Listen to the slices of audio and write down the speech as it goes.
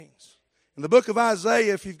In the book of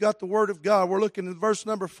Isaiah, if you've got the Word of God, we're looking at verse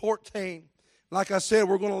number 14. Like I said,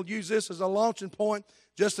 we're going to use this as a launching point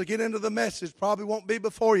just to get into the message. Probably won't be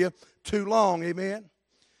before you too long, amen.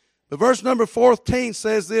 But verse number 14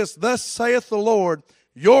 says this, "Thus saith the Lord,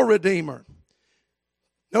 your Redeemer."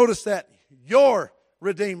 Notice that, your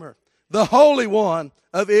Redeemer, the Holy One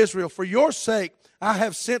of Israel. "For your sake I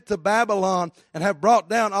have sent to Babylon and have brought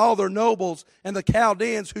down all their nobles and the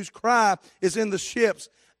Chaldeans whose cry is in the ships.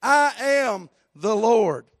 I am the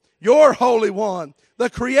Lord, your Holy One, the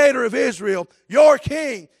Creator of Israel, your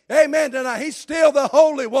King." Amen tonight. He's still the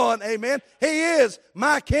Holy One. Amen. He is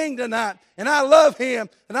my King tonight. And I love Him.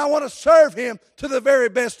 And I want to serve Him to the very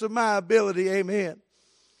best of my ability. Amen.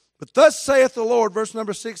 "But thus saith the Lord," verse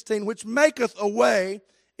number 16, "which maketh a way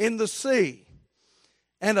in the sea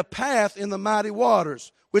and a path in the mighty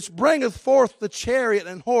waters, which bringeth forth the chariot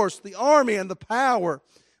and horse, the army and the power.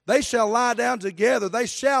 They shall lie down together. They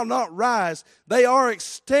shall not rise. They are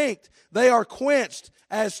extinct. They are quenched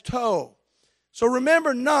as tow. So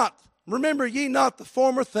remember ye not the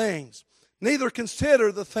former things, neither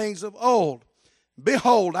consider the things of old.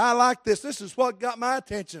 Behold," I like this. This is what got my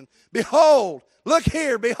attention. "Behold, look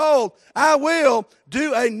here, behold, I will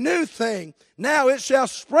do a new thing. Now it shall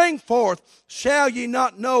spring forth. Shall ye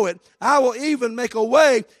not know it? I will even make a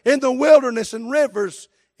way in the wilderness and rivers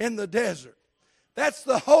in the desert." That's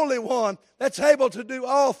the Holy One that's able to do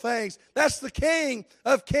all things. That's the King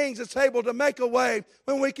of Kings that's able to make a way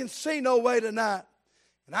when we can see no way tonight.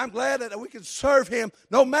 And I'm glad that we can serve Him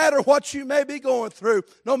no matter what you may be going through,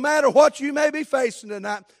 no matter what you may be facing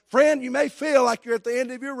tonight. Friend, you may feel like you're at the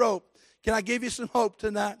end of your rope. Can I give you some hope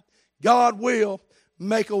tonight? God will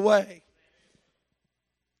make a way.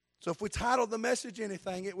 So if we titled the message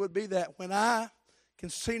anything, it would be that: when I can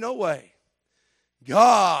see no way,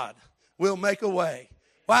 God will make a way.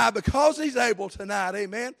 Why? Because He's able tonight,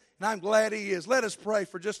 amen? And I'm glad He is. Let us pray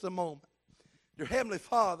for just a moment. Dear Heavenly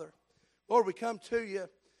Father, Lord, we come to You,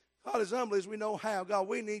 God, as humbly as we know how. God,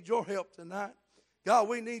 we need Your help tonight. God,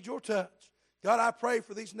 we need Your touch. God, I pray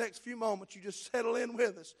for these next few moments, You just settle in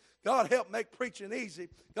with us. God, help make preaching easy.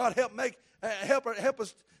 God, help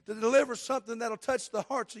us to deliver something that'll touch the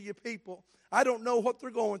hearts of Your people. I don't know what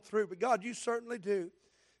they're going through, but God, You certainly do.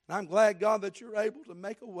 And I'm glad, God, that You're able to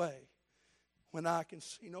make a way when I can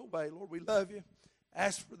see no way. Lord, we love You.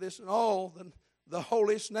 Ask for this in all the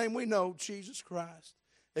holiest name we know, Jesus Christ.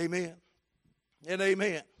 Amen and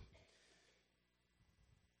amen.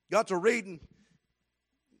 Got to read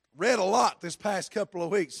a lot this past couple of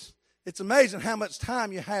weeks. It's amazing how much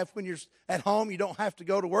time you have when you're at home. You don't have to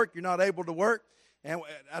go to work. You're not able to work. And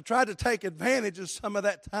I tried to take advantage of some of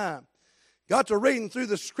that time. Got to reading through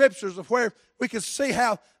the scriptures of where we could see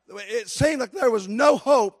how it seemed like there was no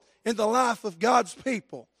hope in the life of God's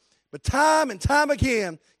people. But time and time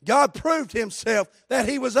again, God proved Himself that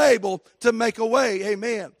He was able to make a way.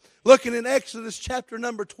 Amen. Looking in Exodus chapter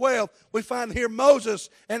number 12, we find here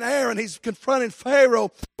Moses and Aaron. He's confronting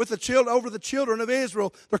Pharaoh with over the children of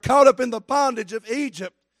Israel. They're caught up in the bondage of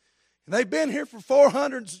Egypt. And they've been here for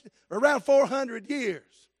around 400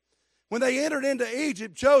 years. When they entered into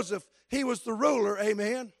Egypt, Joseph, he was the ruler,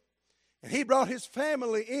 amen. And he brought his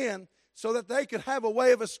family in so that they could have a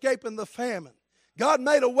way of escaping the famine. God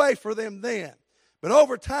made a way for them then. But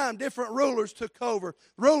over time, different rulers took over.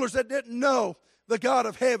 Rulers that didn't know the God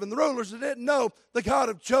of heaven. The rulers that didn't know the God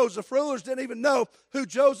of Joseph. Rulers didn't even know who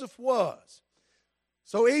Joseph was.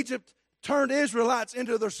 So Egypt turned Israelites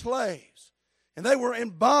into their slaves. And they were in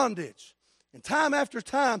bondage. And time after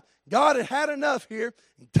time, God had had enough here.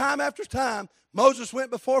 And time after time, Moses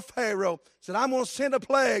went before Pharaoh, said, "I'm going to send a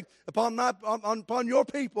plague upon your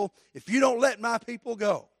people if you don't let my people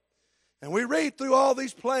go." And we read through all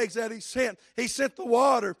these plagues that He sent. He sent the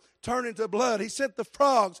water turn into blood. He sent the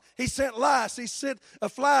frogs. He sent lice. He sent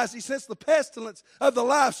flies. He sent the pestilence of the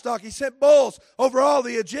livestock. He sent bulls over all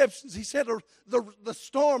the Egyptians. He sent the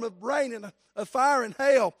storm of rain and of fire and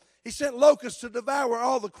hail. He sent locusts to devour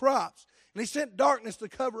all the crops. And He sent darkness to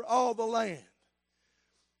cover all the land.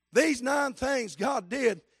 These 9 things God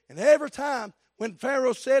did. And every time when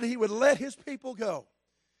Pharaoh said he would let his people go,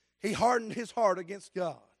 he hardened his heart against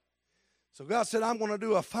God. So God said, "I'm going to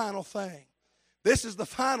do a final thing. This is the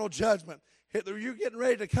final judgment. You're getting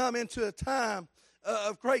ready to come into a time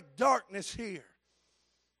of great darkness here.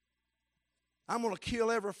 I'm going to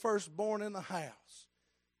kill every firstborn in the house.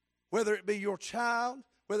 Whether it be your child,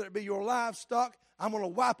 whether it be your livestock, I'm going to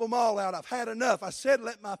wipe them all out. I've had enough. I said,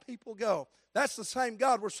 let my people go." That's the same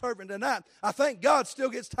God we're serving tonight. I think God still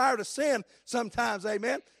gets tired of sin sometimes,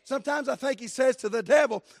 amen. Sometimes I think He says to the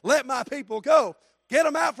devil, "Let my people go. Get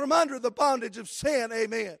them out from under the bondage of sin,"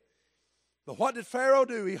 amen. But what did Pharaoh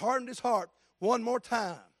do? He hardened his heart one more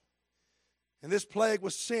time. And this plague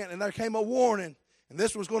was sent, and there came a warning. And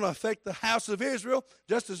this was going to affect the house of Israel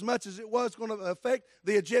just as much as it was going to affect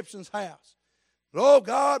the Egyptians' house. But, oh,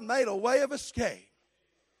 God made a way of escape.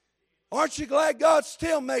 Aren't you glad God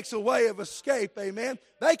still makes a way of escape? Amen.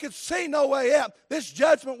 They could see no way out. This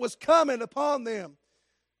judgment was coming upon them.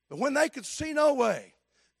 But when they could see no way,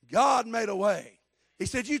 God made a way. He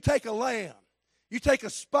said, you take a lamb. You take a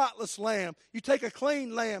spotless lamb. You take a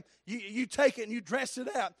clean lamb. You take it and you dress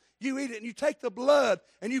it out. You eat it and you take the blood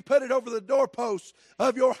and you put it over the doorposts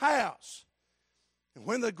of your house. And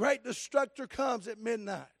when the great destructor comes at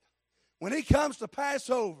midnight, when he comes to pass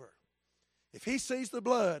over, if he sees the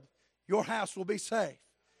blood, your house will be safe.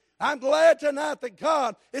 I'm glad tonight that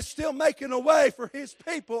God is still making a way for his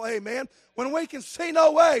people, amen. When we can see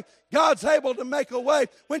no way, God's able to make a way.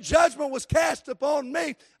 When judgment was cast upon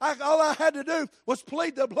me, all I had to do was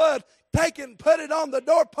plead the blood, take it and put it on the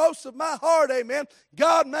doorposts of my heart, amen.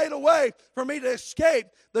 God made a way for me to escape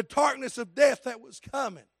the darkness of death that was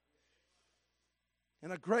coming.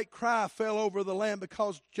 And a great cry fell over the land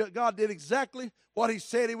because God did exactly what he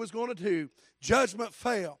said he was going to do. Judgment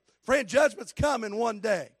fell. Friend, judgment's coming one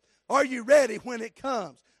day. Are you ready when it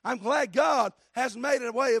comes? I'm glad God has made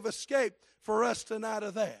a way of escape for us tonight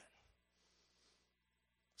of that.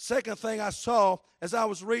 Second thing I saw as I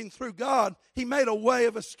was reading through God, he made a way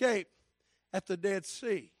of escape at the Dead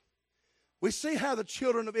Sea. We see how the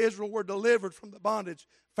children of Israel were delivered from the bondage.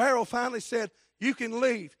 Pharaoh finally said, you can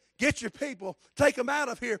leave. Get your people. Take them out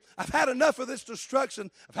of here. I've had enough of this destruction.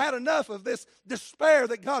 I've had enough of this despair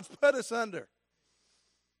that God's put us under.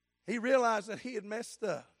 He realized that he had messed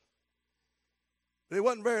up. But it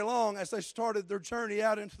wasn't very long as they started their journey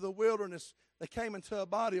out into the wilderness, they came into a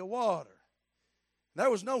body of water. There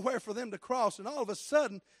was nowhere for them to cross, and all of a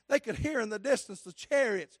sudden, they could hear in the distance the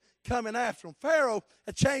chariots coming after them. Pharaoh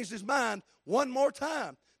had changed his mind one more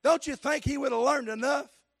time. Don't you think he would have learned enough?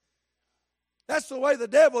 That's the way the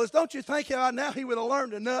devil is. Don't you think now he would have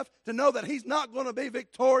learned enough to know that he's not going to be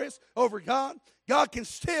victorious over God? God can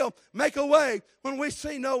still make a way when we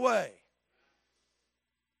see no way.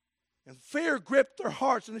 And fear gripped their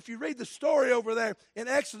hearts. And if you read the story over there in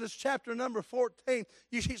Exodus chapter number 14,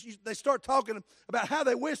 they start talking about how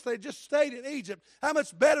they wish they'd just stayed in Egypt. How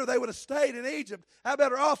much better they would have stayed in Egypt. How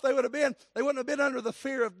better off they would have been. They wouldn't have been under the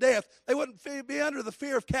fear of death. They wouldn't be under the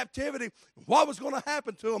fear of captivity. What was going to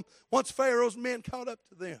happen to them once Pharaoh's men caught up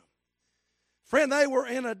to them? Friend, they were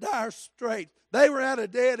in a dire strait. They were at a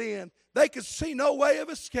dead end. They could see no way of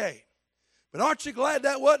escape. But aren't you glad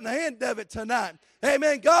that wasn't the end of it tonight?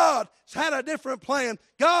 Amen. God had a different plan.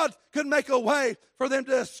 God could make a way for them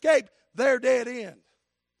to escape their dead end.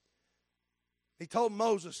 He told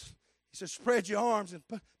Moses, he said, spread your arms and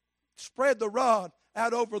spread the rod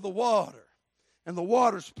out over the water. And the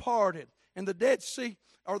waters parted. And the Dead Sea,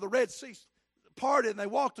 or the Red Sea parted, and they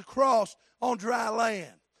walked across on dry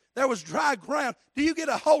land. There was dry ground. Do you get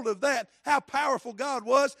a hold of that? How powerful God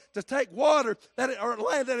was to take water or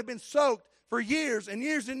land that had been soaked for years and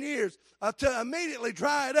years and years to immediately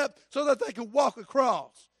dry it up so that they could walk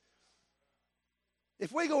across.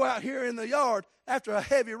 If we go out here in the yard after a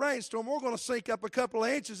heavy rainstorm, we're going to sink up a couple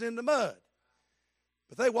of inches in the mud.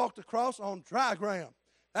 But they walked across on dry ground.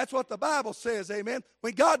 That's what the Bible says, amen.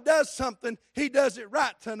 When God does something, he does it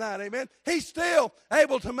right tonight, amen. He's still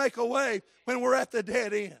able to make a way when we're at the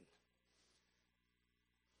dead end.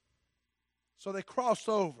 So they crossed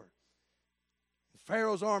over.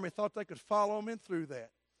 Pharaoh's army thought they could follow him in through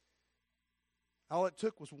that. All it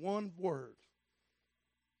took was one word.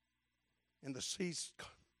 And the seas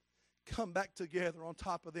come back together on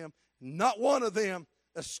top of them. Not one of them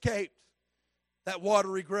escaped that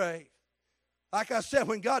watery grave. Like I said,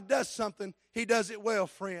 when God does something, he does it well,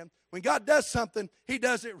 friend. When God does something, he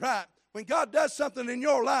does it right. When God does something in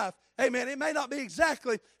your life, amen, it may not be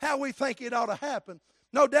exactly how we think it ought to happen.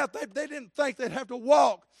 No doubt they didn't think they'd have to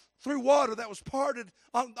walk through water that was parted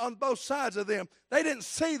on both sides of them. They didn't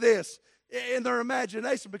see this in their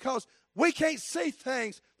imagination because we can't see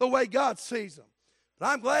things the way God sees them. But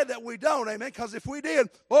I'm glad that we don't, amen, because if we did,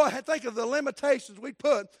 boy, think of the limitations we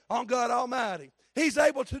put on God Almighty. He's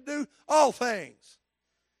able to do all things.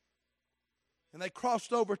 And they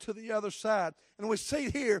crossed over to the other side. And we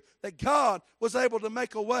see here that God was able to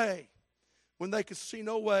make a way when they could see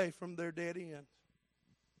no way from their dead end.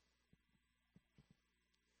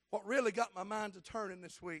 What really got my mind to turning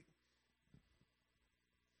this week,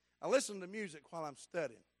 I listen to music while I'm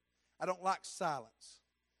studying. I don't like silence.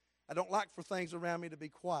 I don't like for things around me to be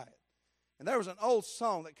quiet. And there was an old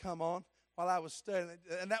song that come on while I was studying,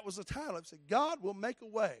 and that was the title. It said, God will make a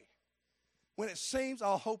way when it seems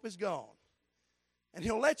all hope is gone. And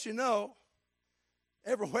he'll let you know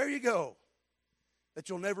everywhere you go that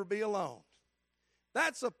you'll never be alone.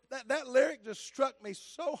 That lyric just struck me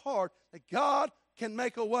so hard that God can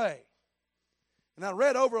make a way. And I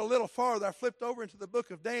read over a little farther. I flipped over into the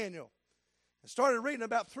book of Daniel and started reading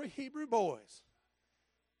about 3 Hebrew boys.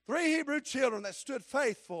 3 Hebrew children that stood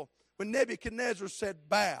faithful when Nebuchadnezzar said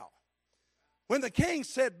bow. When the king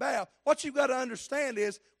said bow, what you've got to understand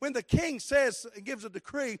is when the king says, gives a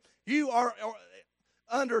decree, you are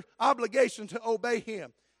under obligation to obey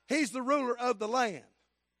him. He's the ruler of the land.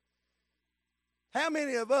 How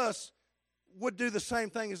many of us would do the same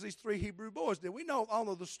thing as these 3 Hebrew boys did? We all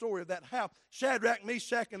know the story of that, how Shadrach,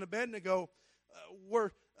 Meshach, and Abednego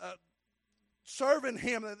were serving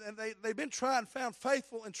him, and they've been tried and found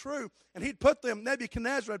faithful and true, and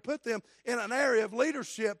Nebuchadnezzar had put them in an area of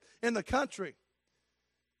leadership in the country.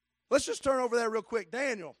 Let's just turn over there real quick.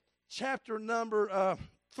 Daniel chapter number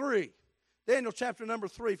 3. Daniel chapter number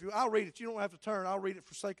 3. I'll read it. You don't have to turn. I'll read it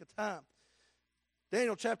for sake of time.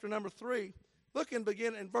 Daniel chapter number 3. Look and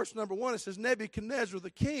begin in verse number 1. It says, Nebuchadnezzar the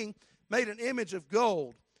king made an image of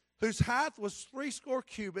gold, whose height was 60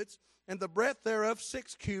 cubits, and the breadth thereof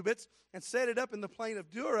 6 cubits, and set it up in the plain of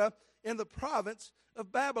Dura in the province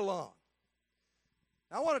of Babylon.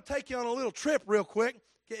 Now, I want to take you on a little trip real quick.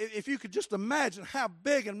 If you could just imagine how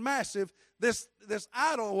big and massive this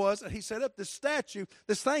idol was that he set up, this statue,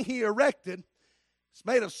 this thing he erected. It's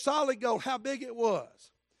made of solid gold, how big it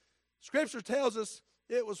was. Scripture tells us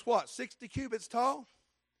it was 60 cubits tall?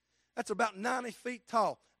 That's about 90 feet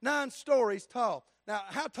tall, 9 stories tall. Now,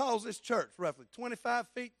 how tall is this church roughly? 25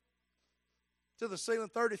 feet to the ceiling,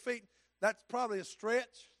 30 feet? That's probably a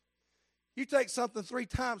stretch. You take something 3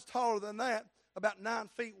 times taller than that, about 9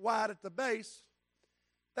 feet wide at the base,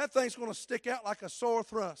 that thing's going to stick out like a sore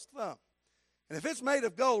thumb. And if it's made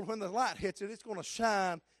of gold, when the light hits it, it's going to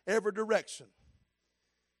shine every direction.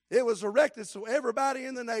 It was erected so everybody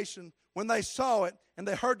in the nation, when they saw it and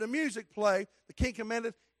they heard the music play, the king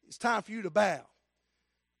commanded, it's time for you to bow.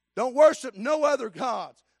 Don't worship no other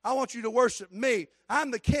gods. I want you to worship me.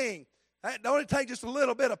 I'm the king. Don't it take just a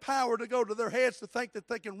little bit of power to go to their heads to think that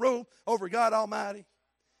they can rule over God Almighty?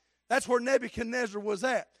 That's where Nebuchadnezzar was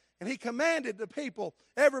at. And he commanded the people,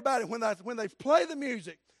 everybody, when they play the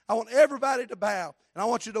music, I want everybody to bow, and I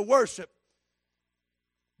want you to worship.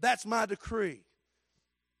 That's my decree.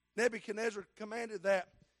 Nebuchadnezzar commanded that.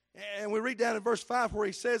 And we read down in verse 5 where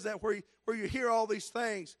he says that, where you hear all these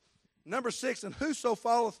things. Number 6, and whoso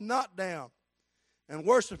falleth not down and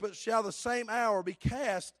worshipeth shall the same hour be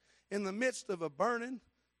cast in the midst of a burning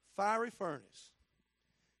fiery furnace.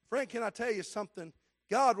 Friend, can I tell you something?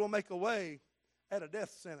 God will make a way at a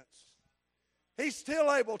death sentence. He's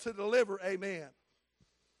still able to deliver, amen.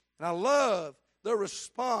 And I love the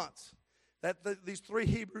response that these 3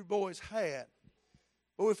 Hebrew boys had.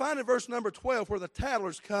 But we find in verse number 12 where the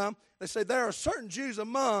tattlers come. They say, there are certain Jews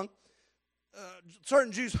whom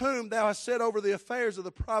thou hast set over the affairs of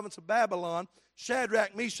the province of Babylon,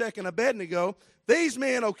 Shadrach, Meshach, and Abednego. These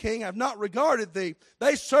men, O king, have not regarded thee.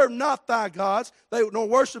 They serve not thy gods, nor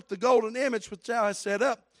worship the golden image which thou hast set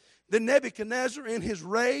up. Then Nebuchadnezzar, in his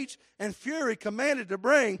rage and fury, commanded to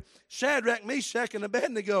bring Shadrach, Meshach, and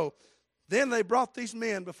Abednego. Then they brought these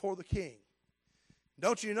men before the king.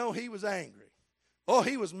 Don't you know he was angry? Oh,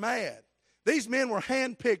 he was mad. These men were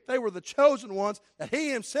handpicked. They were the chosen ones that he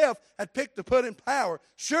himself had picked to put in power.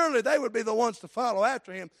 Surely they would be the ones to follow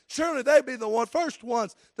after him. Surely they'd be the first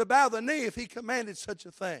ones to bow the knee if he commanded such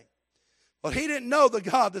a thing. But he didn't know the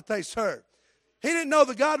God that they served. He didn't know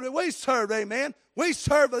the God that we served, amen. We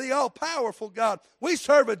serve the all-powerful God. We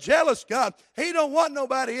serve a jealous God. He don't want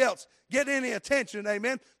nobody else getting any attention,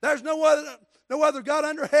 amen. There's no other God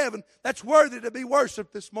under heaven that's worthy to be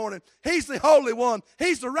worshiped this morning. He's the Holy One.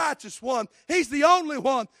 He's the righteous one. He's the only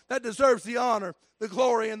one that deserves the honor, the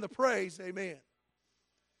glory, and the praise, amen.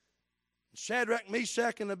 Shadrach,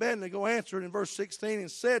 Meshach, and Abednego answered in verse 16 and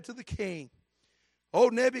said to the king, O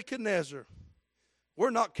Nebuchadnezzar, we're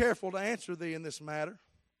not careful to answer thee in this matter.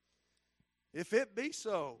 If it be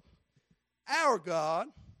so, our God,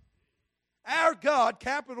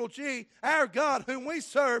 capital G, our God whom we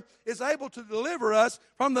serve is able to deliver us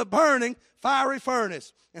from the burning fiery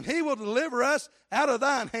furnace. And he will deliver us out of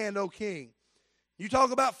thine hand, O king. You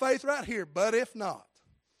talk about faith right here, but if not,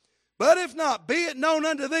 be it known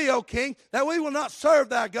unto thee, O king, that we will not serve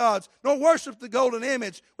thy gods, nor worship the golden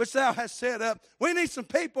image which thou hast set up. We need some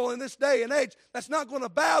people in this day and age that's not going to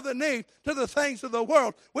bow the knee to the things of the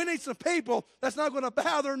world. We need some people that's not going to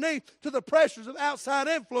bow their knee to the pressures of outside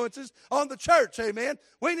influences on the church, amen.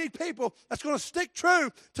 We need people that's going to stick true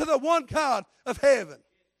to the one God of heaven.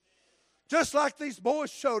 Just like these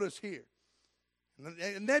boys showed us here.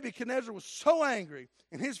 And Nebuchadnezzar was so angry.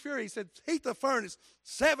 In his fury, he said, heat the furnace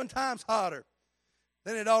 7 times hotter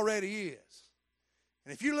than it already is.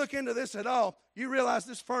 And if you look into this at all, you realize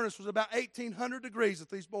this furnace was about 1,800 degrees that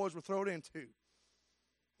these boys were thrown into.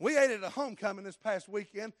 We ate at a homecoming this past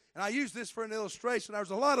weekend, and I used this for an illustration. There was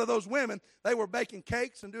a lot of those women. They were baking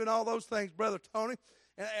cakes and doing all those things, Brother Tony.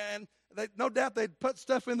 And they, no doubt they'd put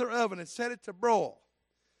stuff in their oven and set it to broil.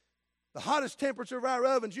 The hottest temperature of our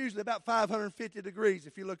oven is usually about 550 degrees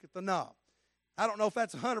if you look at the knob. I don't know if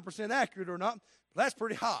that's 100% accurate or not, but that's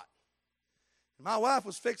pretty hot. And my wife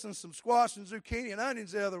was fixing some squash and zucchini and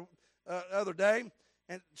onions the other day,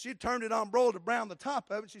 and she turned it on broil to brown the top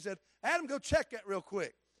of it. She said, Adam, go check that real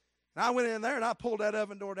quick. And I went in there, and I pulled that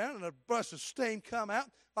oven door down, and a brush of steam come out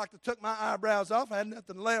like it took my eyebrows off. I had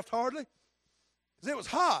nothing left hardly because it was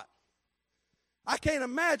hot. I can't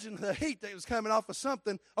imagine the heat that was coming off of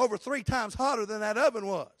something over 3 times hotter than that oven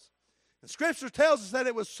was. And Scripture tells us that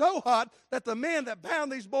it was so hot that the men that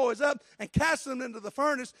bound these boys up and cast them into the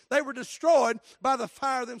furnace, they were destroyed by the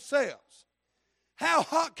fire themselves. How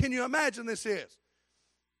hot can you imagine this is?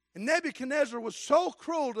 And Nebuchadnezzar was so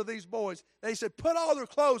cruel to these boys that he said, put all their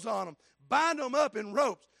clothes on them, bind them up in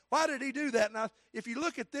ropes. Why did he do that? Now, if you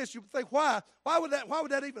look at this, you think, why? Why would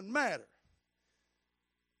that even matter?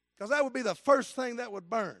 Because that would be the first thing that would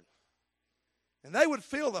burn. And they would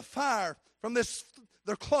feel the fire from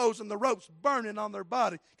their clothes and the ropes burning on their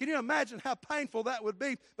body. Can you imagine how painful that would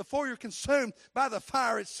be before you're consumed by the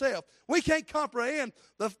fire itself? We can't comprehend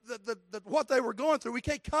what they were going through. We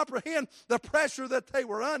can't comprehend the pressure that they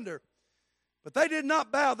were under. But they did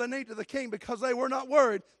not bow the knee to the king because they were not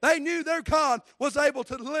worried. They knew their God was able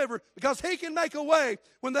to deliver because he can make a way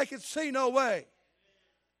when they could see no way.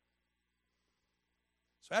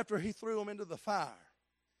 So after he threw them into the fire,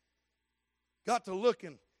 got to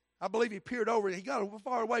looking, I believe he peered over. He got as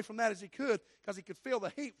far away from that as he could because he could feel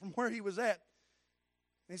the heat from where he was at.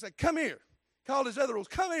 And he said, come here. Called his other ones,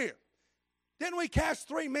 come here. Didn't we cast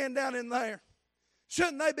 3 men down in there?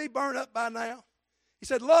 Shouldn't they be burned up by now? He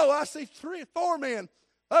said, lo, I see 3 or 4 men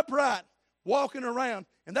upright walking around,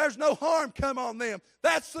 and there's no harm come on them.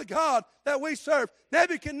 That's the God that we serve.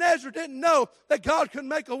 Nebuchadnezzar didn't know that God could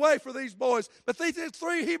make a way for these boys. But these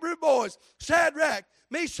 3 Hebrew boys, Shadrach,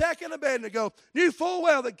 Meshach, and Abednego, knew full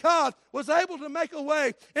well that God was able to make a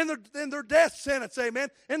way in their death sentence, amen,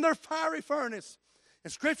 in their fiery furnace.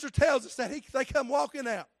 And Scripture tells us that they come walking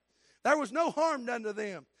out. There was no harm done to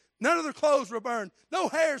them. None of their clothes were burned. No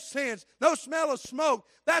hair singed. No smell of smoke.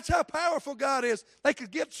 That's how powerful God is. They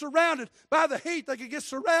could get surrounded by the heat. They could get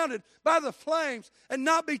surrounded by the flames and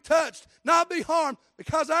not be touched, not be harmed,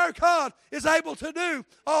 because our God is able to do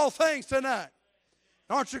all things tonight.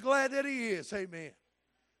 Aren't you glad that he is? Amen.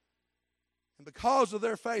 And because of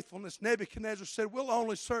their faithfulness, Nebuchadnezzar said, we'll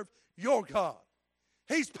only serve your God.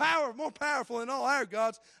 He's more powerful than all our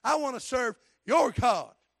gods. I want to serve your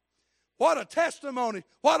God. What a testimony.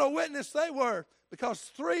 What a witness they were, because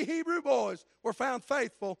 3 Hebrew boys were found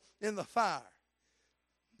faithful in the fire.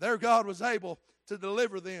 Their God was able to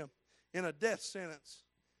deliver them in a death sentence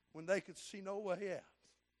when they could see no way out.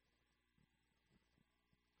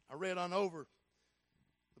 I read on over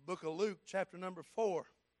the book of Luke, chapter number 4.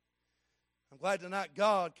 I'm glad tonight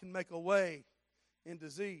God can make a way in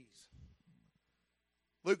disease.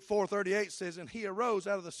 Luke 4:38 says, and he arose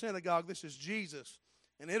out of the synagogue, this is Jesus,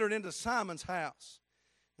 and entered into Simon's house.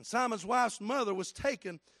 And Simon's wife's mother was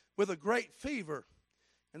taken with a great fever,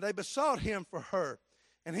 and they besought him for her.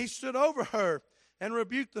 And he stood over her and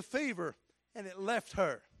rebuked the fever, and it left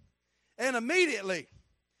her. And immediately,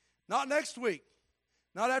 not next week,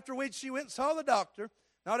 not after she went and saw the doctor,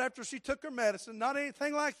 not after she took her medicine, not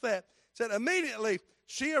anything like that, said immediately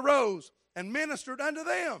she arose and ministered unto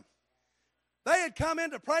them. They had come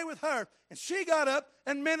in to pray with her, and she got up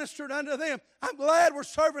and ministered unto them. I'm glad we're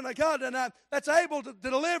serving a God tonight that's able to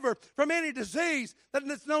deliver from any disease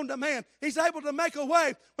that's known to man. He's able to make a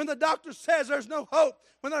way when the doctor says there's no hope,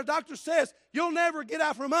 when the doctor says you'll never get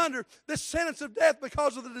out from under this sentence of death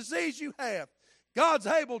because of the disease you have. God's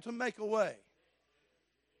able to make a way.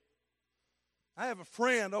 I have a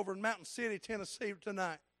friend over in Mountain City, Tennessee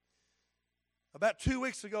tonight. About 2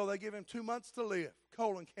 weeks ago, they gave him 2 months to live,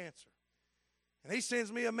 colon cancer. And he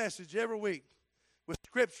sends me a message every week with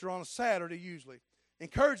Scripture on a Saturday usually,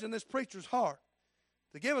 encouraging this preacher's heart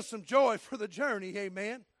to give us some joy for the journey,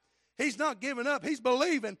 amen. He's not giving up. He's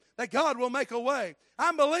believing that God will make a way.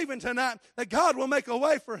 I'm believing tonight that God will make a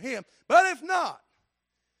way for him. But if not,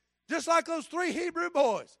 just like those 3 Hebrew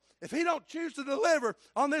boys, if he don't choose to deliver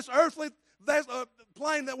on this earthly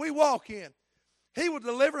plane that we walk in, He will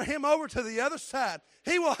deliver him over to the other side.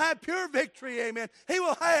 He will have pure victory, amen. He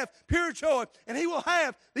will have pure joy, and he will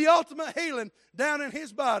have the ultimate healing down in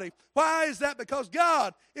his body. Why is that? Because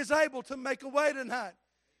God is able to make a way tonight.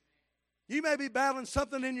 You may be battling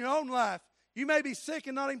something in your own life. You may be sick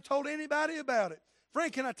and not even told anybody about it.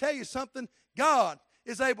 Friend, can I tell you something? God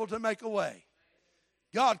is able to make a way.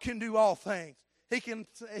 God can do all things. He can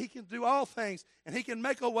do all things, and he can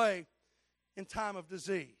make a way in time of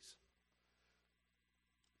disease.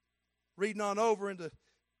 Reading on over into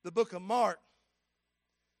the book of Mark,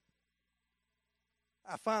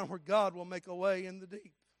 I find where God will make a way in the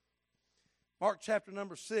deep. Mark chapter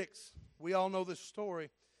number 6, we all know this story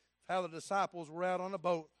of how the disciples were out on a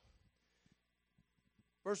boat.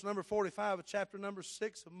 Verse number 45 of chapter number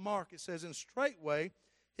 6 of Mark, it says, "And straightway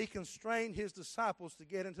he constrained his disciples to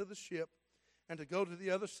get into the ship and to go to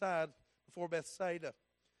the other side before Bethsaida,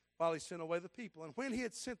 while he sent away the people. And when he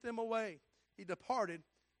had sent them away, he departed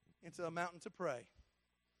into a mountain to pray.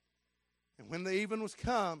 And when the even was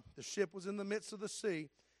come, the ship was in the midst of the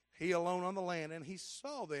sea, he alone on the land, and he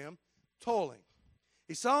saw them toiling.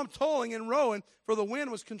 He saw them toiling and rowing, for the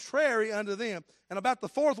wind was contrary unto them. And about the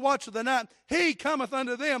fourth watch of the night, he cometh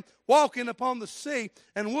unto them, walking upon the sea,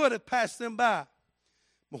 and would have passed them by.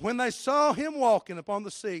 But when they saw him walking upon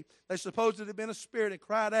the sea, they supposed it had been a spirit, and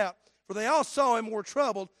cried out, for they all saw him and were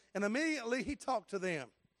troubled, and immediately he talked to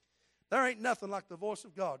them." There ain't nothing like the voice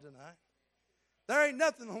of God tonight. There ain't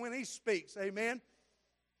nothing when he speaks, amen.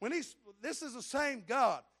 This is the same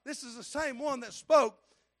God. This is the same one that spoke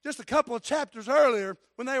just a couple of chapters earlier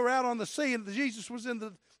when they were out on the sea and Jesus was in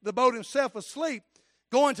the boat himself asleep,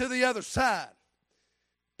 going to the other side.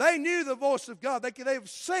 They knew the voice of God. They've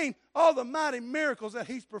seen all the mighty miracles that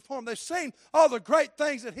he's performed. They've seen all the great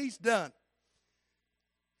things that he's done.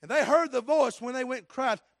 And they heard the voice when they went and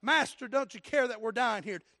cried, "Master, don't you care that we're dying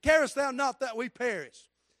here? Carest thou not that we perish?"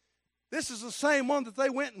 This is the same one that they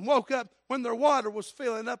went and woke up when their boat was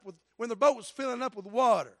filling up with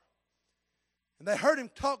water. And they heard him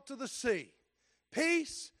talk to the sea.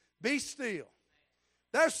 "Peace, be still."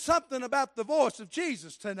 There's something about the voice of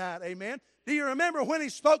Jesus tonight, amen. Do you remember when he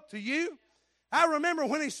spoke to you? I remember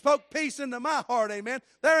when he spoke peace into my heart, amen.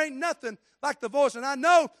 There ain't nothing like the voice. And I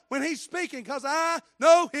know when he's speaking because I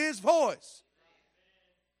know his voice.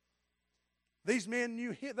 These men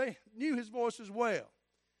knew his voice as well.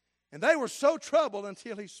 And they were so troubled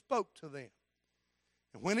until he spoke to them.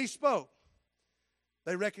 And when he spoke,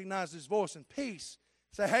 they recognized his voice. And peace.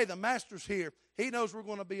 Say, "Hey, the master's here. He knows we're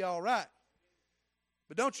going to be all right."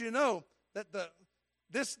 But don't you know that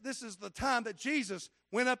this is the time that Jesus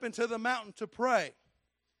went up into the mountain to pray.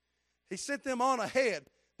 He sent them on ahead.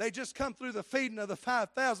 They just come through the feeding of the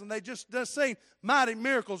 5,000. They just seen mighty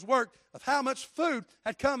miracles work of how much food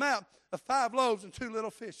had come out of 5 loaves and 2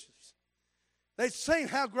 little fishes. They'd seen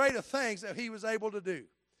how great of things that he was able to do.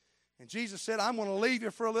 And Jesus said, "I'm going to leave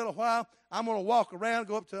you for a little while. I'm going to walk around,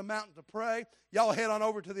 go up to a mountain to pray. Y'all head on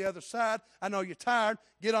over to the other side. I know you're tired.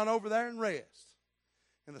 Get on over there and rest."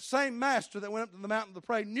 And the same master that went up to the mountain to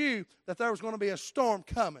pray knew that there was going to be a storm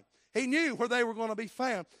coming. He knew where they were going to be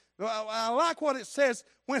found. I like what it says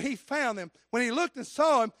when he found them. When he looked and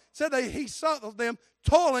saw him, it said that he saw them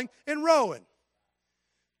toiling and rowing.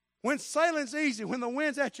 When sailing's easy, when the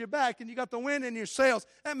wind's at your back and you got the wind in your sails,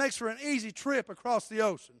 that makes for an easy trip across the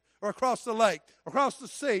ocean or across the lake, across the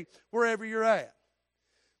sea, wherever you're at.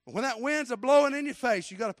 But when that wind's a-blowing in your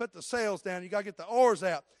face, you got to put the sails down. You got to get the oars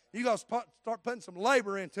out. You got to start putting some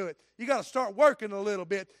labor into it. You got to start working a little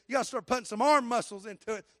bit. You got to start putting some arm muscles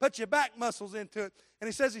into it. Put your back muscles into it. And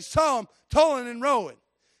he says he saw them toiling and rowing.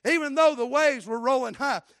 Even though the waves were rolling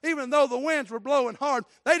high, even though the winds were blowing hard,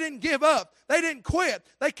 they didn't give up. They didn't quit.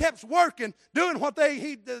 They kept working, doing what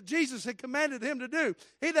Jesus had commanded him to do.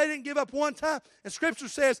 They didn't give up one time. And Scripture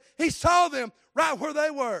says he saw them right where they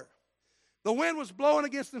were. The wind was blowing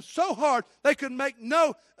against them so hard they could make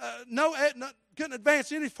couldn't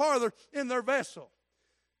advance any farther in their vessel.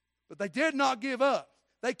 But they did not give up.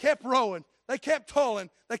 They kept rowing. They kept toiling.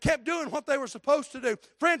 They kept doing what they were supposed to do.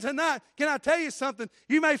 Friend, tonight, can I tell you something?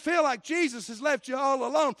 You may feel like Jesus has left you all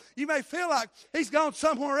alone. You may feel like he's gone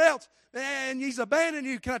somewhere else and he's abandoned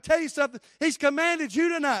you. Can I tell you something? He's commanded you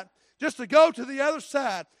tonight just to go to the other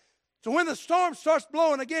side. So when the storm starts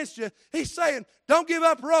blowing against you, he's saying, don't give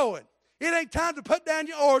up rowing. It ain't time to put down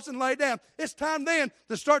your oars and lay down. It's time then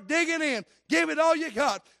to start digging in. Give it all you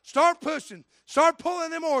got. Start pushing. Start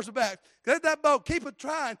pulling them oars back. Get that boat. Keep it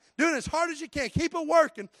trying. Doing as hard as you can. Keep it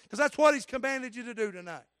working because that's what he's commanded you to do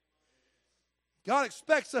tonight. God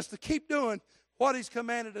expects us to keep doing what He's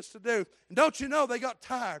commanded us to do. And don't you know they got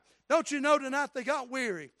tired? Don't you know tonight they got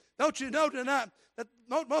weary? Don't you know tonight that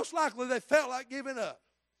most likely they felt like giving up?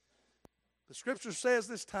 The Scripture says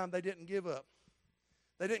this time they didn't give up.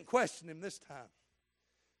 They didn't question Him this time.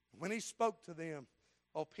 When He spoke to them,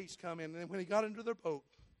 peace come in. And when He got into their boat,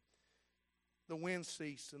 the wind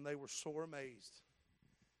ceased and they were sore amazed.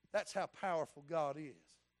 That's how powerful God is.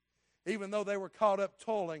 Even though they were caught up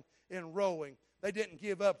toiling and rowing, they didn't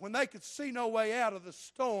give up. When they could see no way out of the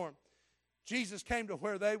storm, Jesus came to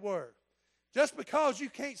where they were. Just because you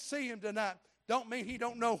can't see Him tonight, don't mean He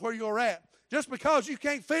don't know where you're at. Just because you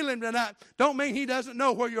can't feel Him tonight, don't mean He doesn't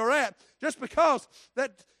know where you're at. Just because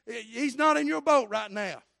that He's not in your boat right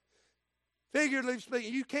now. Figuratively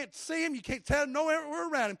speaking, you can't see Him, you can't tell nowhere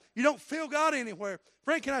around Him. You don't feel God anywhere.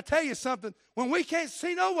 Friend, can I tell you something? When we can't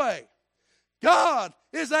see no way, God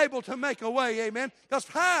is able to make a way, amen. Because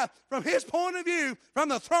from His point of view, from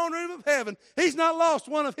the throne room of heaven, He's not lost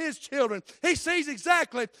one of His children. He sees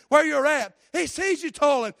exactly where you're at. He sees you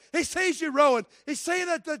toiling. He sees you rowing. He's seeing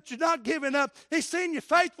that you're not giving up. He's seeing your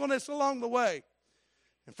faithfulness along the way.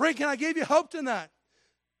 And friend, can I give you hope tonight?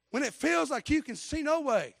 When it feels like you can see no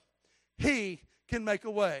way, He can make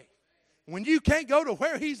a way. When you can't go to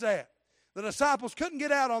where He's at, the disciples couldn't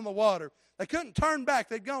get out on the water. They couldn't turn back.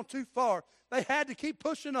 They'd gone too far. They had to keep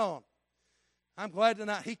pushing on. I'm glad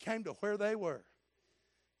tonight He came to where they were.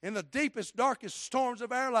 In the deepest, darkest storms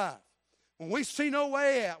of our life, when we see no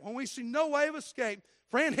way out, when we see no way of escape,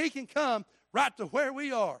 friend, He can come right to where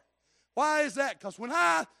we are. Why is that? Because when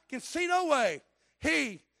I can see no way,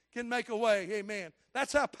 He can make a way. Amen.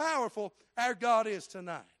 That's how powerful our God is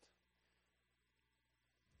tonight.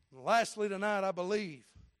 And lastly tonight, I believe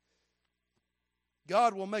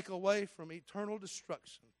God will make a way from eternal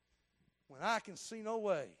destruction. When I can see no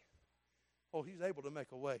way, He's able to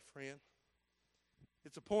make a way, friend.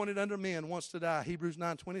 It's appointed unto men once to die, Hebrews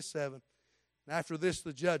 9:27. And after this,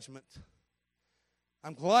 the judgment.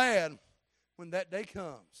 I'm glad when that day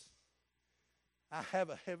comes, I have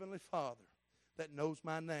a heavenly Father that knows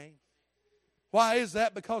my name. Why is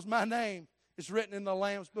that? Because my name is written in the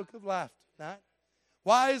Lamb's Book of Life tonight.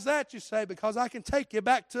 Why is that, you say? Because I can take you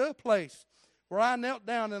back to a place where I knelt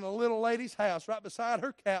down in a little lady's house right beside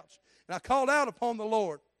her couch, and I called out upon the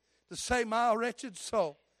Lord to save my wretched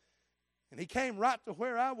soul. And He came right to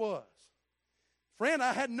where I was. Friend,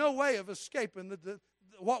 I had no way of escaping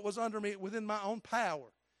what was under me within my own power.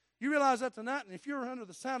 You realize that tonight? And if you're under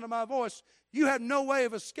the sound of my voice, you have no way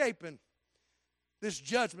of escaping this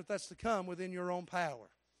judgment that's to come within your own power.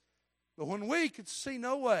 But when we could see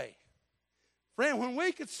no way, friend, when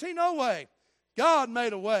we could see no way, God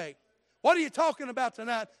made a way. What are you talking about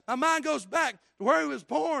tonight? My mind goes back to where He was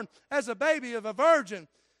born as a baby of a virgin,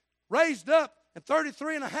 raised up, and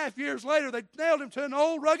 33 and a half years later, they nailed Him to an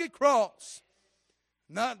old rugged cross.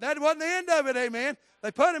 That wasn't the end of it, amen.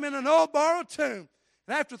 They put Him in an old borrowed tomb.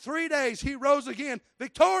 And after 3 days, He rose again,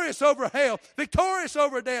 victorious over hell, victorious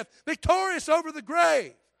over death, victorious over the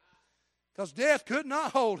grave. Because death could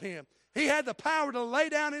not hold Him. He had the power to lay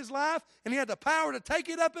down His life, and He had the power to take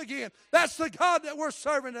it up again. That's the God that we're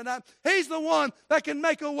serving tonight. He's the one that can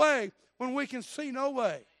make a way when we can see no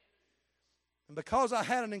way. And because I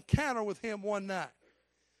had an encounter with Him one night,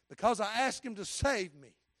 because I asked Him to save me,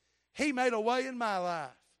 He made a way in my life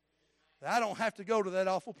that I don't have to go to that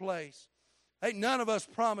awful place. Ain't none of us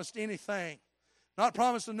promised anything. Not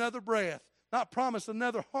promised another breath. Not promised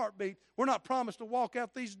another heartbeat. We're not promised to walk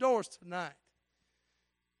out these doors tonight.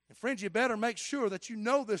 And friends, you better make sure that you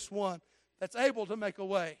know this one that's able to make a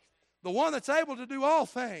way. The one that's able to do all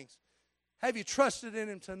things. Have you trusted in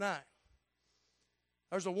Him tonight?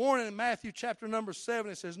 There's a warning in Matthew chapter number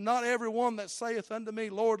 7. It says, not every one that saith unto me,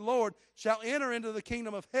 Lord, Lord, shall enter into the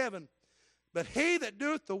kingdom of heaven, but he that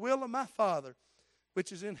doeth the will of my Father,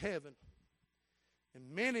 which is in heaven.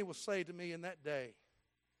 And many will say to me in that day,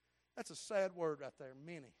 that's a sad word right there,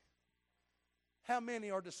 many. How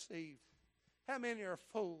many are deceived? How many are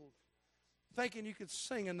fooled? Thinking you could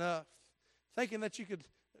sing enough. Thinking that you could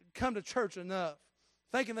come to church enough.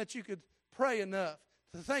 Thinking that you could pray enough.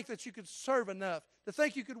 To think that you could serve enough. To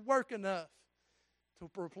think you could work enough to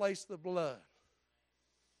replace the blood.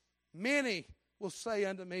 Many will say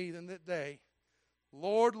unto me in that day,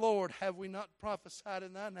 Lord, Lord, have we not prophesied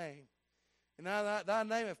in Thy name? In Thy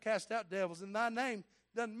name have cast out devils. In Thy name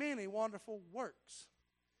done many wonderful works.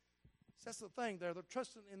 That's the thing there. They're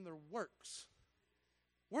trusting in their works.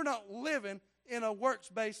 We're not living in a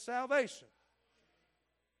works-based salvation.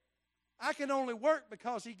 I can only work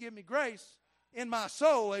because He gave me grace in my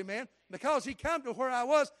soul, amen. Because He come to where I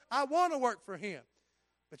was, I want to work for Him.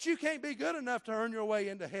 But you can't be good enough to earn your way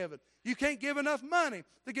into heaven. You can't give enough money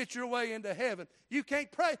to get your way into heaven. You can't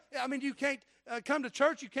pray. You can't come to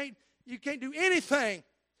church. You can't do anything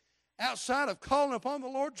outside of calling upon the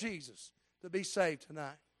Lord Jesus to be saved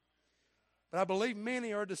tonight. But I believe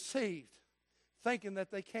many are deceived, thinking that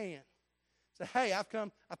they can. Say, hey, I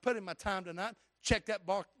put in my time tonight. Check that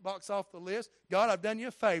box off the list. God, I've done you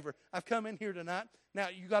a favor. I've come in here tonight. Now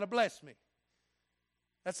you got to bless me.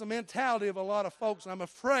 That's the mentality of a lot of folks. And I'm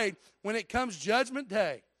afraid when it comes Judgment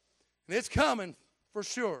Day, and it's coming for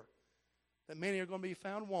sure, that many are going to be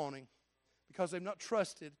found wanting because they've not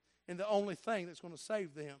trusted in the only thing that's going to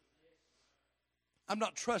save them. I'm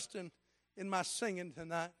not trusting in my singing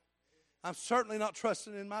tonight. I'm certainly not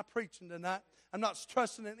trusting in my preaching tonight. I'm not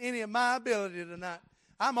trusting in any of my ability tonight.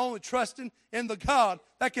 I'm only trusting in the God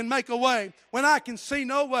that can make a way when I can see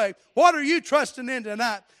no way. What are you trusting in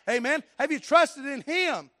tonight? Amen. Have you trusted in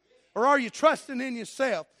Him? Or are you trusting in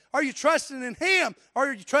yourself? Are you trusting in Him? Or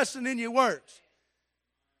are you trusting in your works?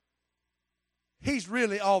 He's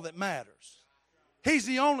really all that matters. He's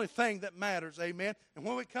the only thing that matters. Amen. And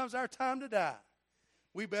when it comes our time to die,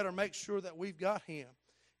 we better make sure that we've got Him.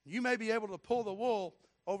 You may be able to pull the wool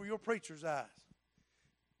over your preacher's eyes.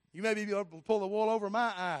 You may be able to pull the wool over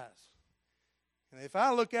my eyes. And if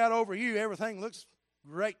I look out over you, everything looks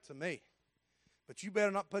great to me. But you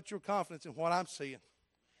better not put your confidence in what I'm seeing.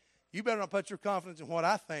 You better not put your confidence in what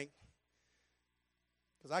I think.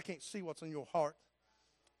 Because I can't see what's in your heart.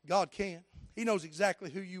 God can. He knows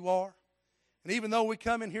exactly who you are. And even though we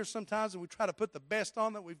come in here sometimes and we try to put the best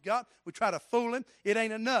on that we've got, we try to fool Him, it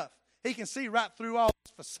ain't enough. He can see right through all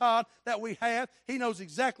this facade that we have. He knows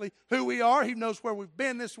exactly who we are. He knows where we've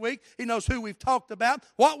been this week. He knows who we've talked about,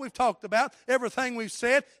 what we've talked about, everything we've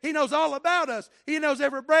said. He knows all about us. He knows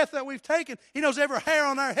every breath that we've taken. He knows every hair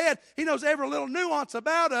on our head. He knows every little nuance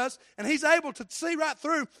about us. And He's able to see right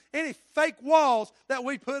through any fake walls that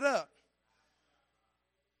we put up.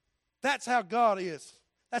 That's how God is.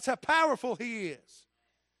 That's how powerful He is.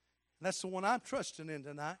 And that's the one I'm trusting in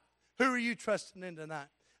tonight. Who are you trusting in tonight?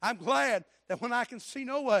 I'm glad that when I can see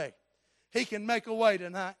no way, He can make a way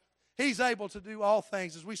tonight. He's able to do all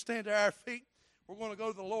things. As we stand to our feet, we're going to go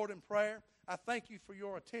to the Lord in prayer. I thank you for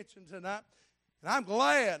your attention tonight. And I'm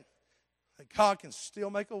glad that God can still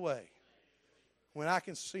make a way when I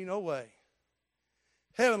can see no way.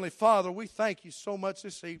 Heavenly Father, we thank you so much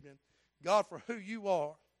this evening, God, for who you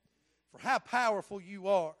are, for how powerful you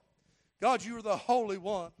are. God, you are the Holy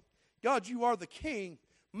One. God, you are the King,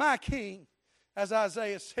 my King. As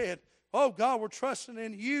Isaiah said, oh God, we're trusting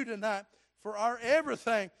in you tonight for our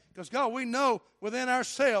everything. Because God, we know within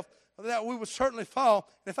ourselves that we would certainly fall.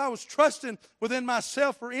 And if I was trusting within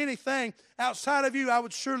myself for anything outside of you, I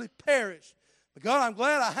would surely perish. But God, I'm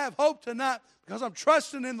glad I have hope tonight because I'm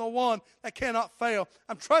trusting in the one that cannot fail.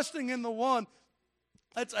 I'm trusting in the one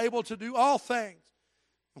that's able to do all things.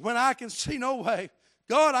 When I can see no way,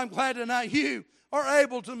 God, I'm glad tonight you are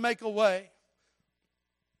able to make a way.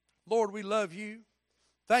 Lord, we love you.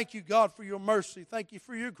 Thank you, God, for your mercy. Thank you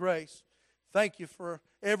for your grace. Thank you for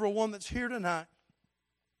everyone that's here tonight.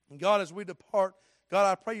 And God, as we depart, God,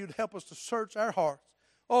 I pray you'd help us to search our hearts.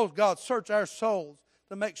 Oh, God, search our souls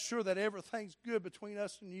to make sure that everything's good between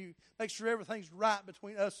us and you. Make sure everything's right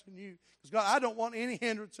between us and you. Because, God, I don't want any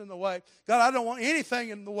hindrance in the way. God, I don't want anything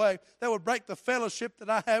in the way that would break the fellowship that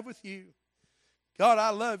I have with you. God,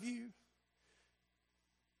 I love you.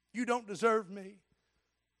 You don't deserve me.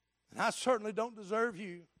 And I certainly don't deserve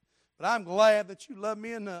you. But I'm glad that you love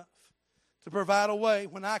me enough to provide a way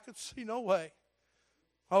when I could see no way.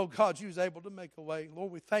 Oh, God, you was able to make a way.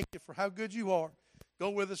 Lord, we thank you for how good you are.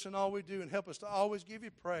 Go with us in all we do and help us to always give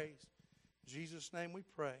you praise. In Jesus' name we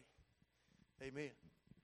pray. Amen.